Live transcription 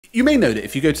You may know that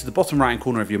if you go to the bottom right hand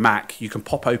corner of your Mac, you can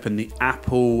pop open the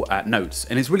Apple Notes,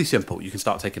 and it's really simple. You can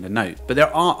start taking a note, but there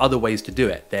are other ways to do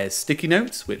it. There's sticky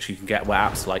notes, which you can get with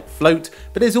apps like Float,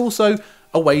 but there's also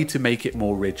a way to make it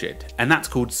more rigid, and that's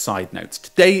called Side Notes.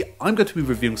 Today, I'm going to be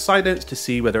reviewing Side Notes to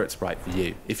see whether it's right for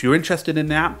you. If you're interested in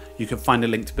the app, you can find a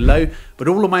link below, but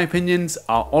all of my opinions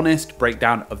are honest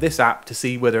breakdown of this app to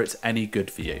see whether it's any good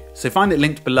for you. So find it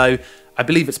linked below. I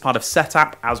believe it's part of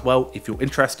SetApp as well if you're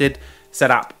interested.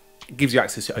 SetApp gives you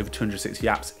access to over 260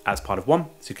 apps as part of one,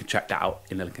 so you can check that out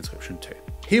in the link in the description too.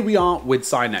 Here we are with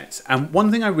Side Notes, and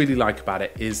one thing I really like about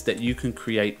it is that you can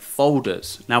create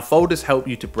folders. Now folders help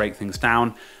you to break things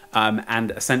down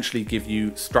and essentially give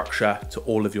you structure to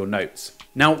all of your notes.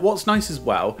 Now what's nice as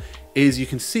well is you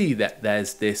can see that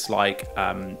there's this like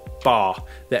bar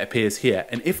that appears here,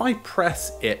 and if I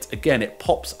press it again it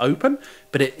pops open,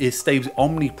 but it stays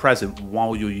omnipresent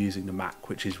while you're using the Mac,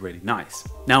 which is really nice.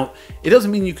 Now it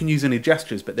doesn't mean you can use any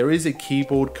gestures, but there is a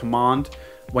keyboard command.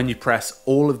 When you press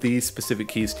all of these specific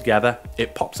keys together,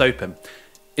 it pops open.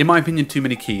 In my opinion, too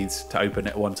many keys to open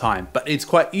at one time, but it's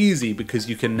quite easy because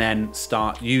you can then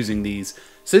start using these.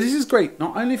 So this is great,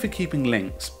 not only for keeping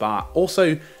links, but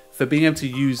also for being able to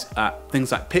use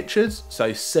things like pictures.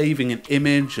 So saving an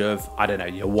image of, I don't know,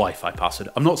 your Wi-Fi password.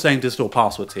 I'm not saying to store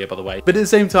passwords here, by the way, but at the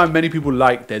same time, many people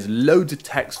there's loads of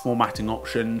text formatting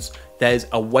options. There's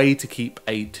a way to keep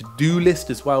a to-do list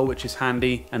as well, which is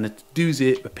handy, and the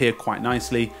to-dos appear quite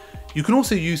nicely. You can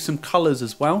also use some colors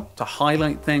as well to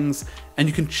highlight things, and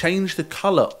you can change the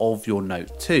color of your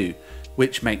note too,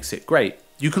 which makes it great.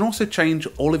 You can also change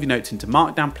all of your notes into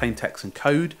Markdown, plain text and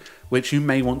code, which you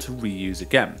may want to reuse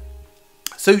again.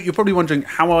 So you're probably wondering,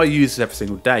 how do I use this every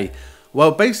single day?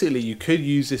 Well, basically you could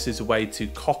use this as a way to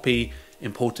copy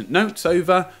important notes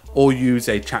over, or use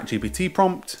a ChatGPT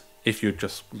prompt if you're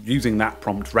just using that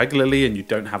prompt regularly and you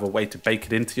don't have a way to bake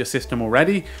it into your system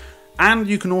already. And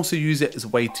you can also use it as a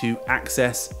way to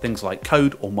access things like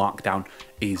code or Markdown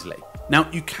easily. Now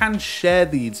you can share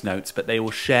these notes, but they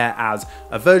will share as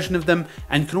a version of them,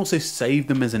 and you can also save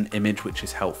them as an image, which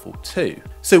is helpful too.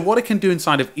 So what I can do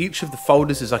inside of each of the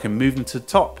folders is I can move them to the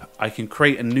top, I can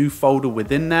create a new folder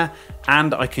within there,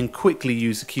 and I can quickly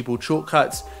use the keyboard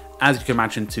shortcuts, as you can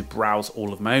imagine, to browse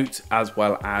all of my notes, as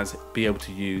well as be able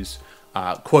to use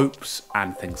quotes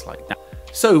and things like that.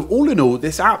 So all in all,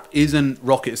 this app isn't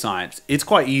rocket science. It's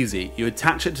quite easy. You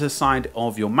attach it to the side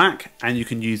of your Mac and you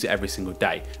can use it every single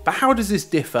day. But how does this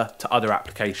differ to other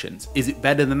applications? Is it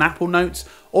better than Apple Notes,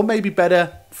 or maybe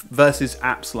better versus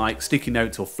apps like Sticky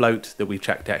Notes or Float that we've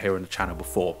checked out here on the channel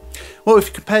before? Well, if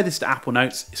you compare this to Apple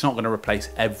Notes, it's not going to replace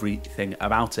everything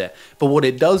about it. But what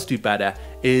it does do better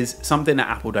is something that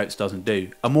Apple Notes doesn't do,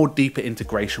 a more deeper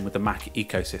integration with the Mac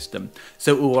ecosystem.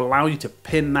 So it will allow you to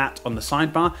pin that on the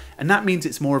sidebar, and that means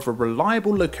it's more of a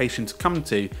reliable location to come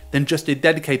to than just a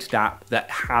dedicated app that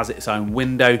has its own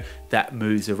window that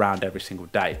moves around every single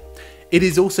day. It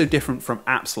is also different from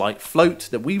apps like Float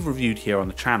that we've reviewed here on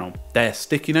the channel. They're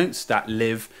sticky notes that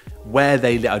live where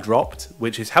they are dropped,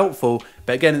 which is helpful,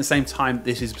 but again, at the same time,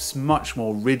 this is much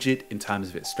more rigid in terms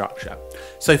of its structure.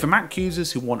 So for Mac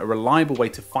users who want a reliable way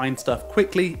to find stuff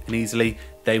quickly and easily,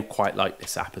 they quite like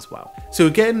this app as well. So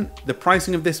again, the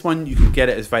pricing of this one, you can get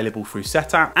it available through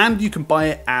SetApp, and you can buy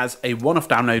it as a one-off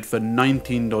download for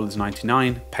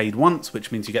 $19.99 paid once,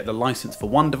 which means you get the license for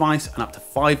one device and up to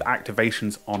 5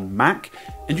 activations on Mac.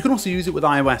 And you can also use it with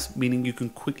iOS, meaning you can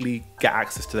quickly get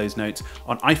access to those notes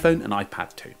on iPhone and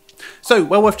iPad too. So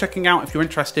well worth checking out if you're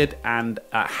interested, and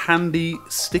a handy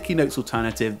sticky notes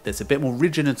alternative that's a bit more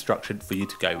rigid and structured for you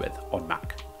to go with on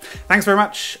Mac. Thanks very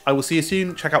much. I will see you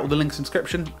soon. Check out all the links in the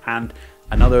description, and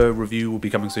another review will be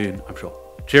coming soon, I'm sure.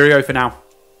 Cheerio for now.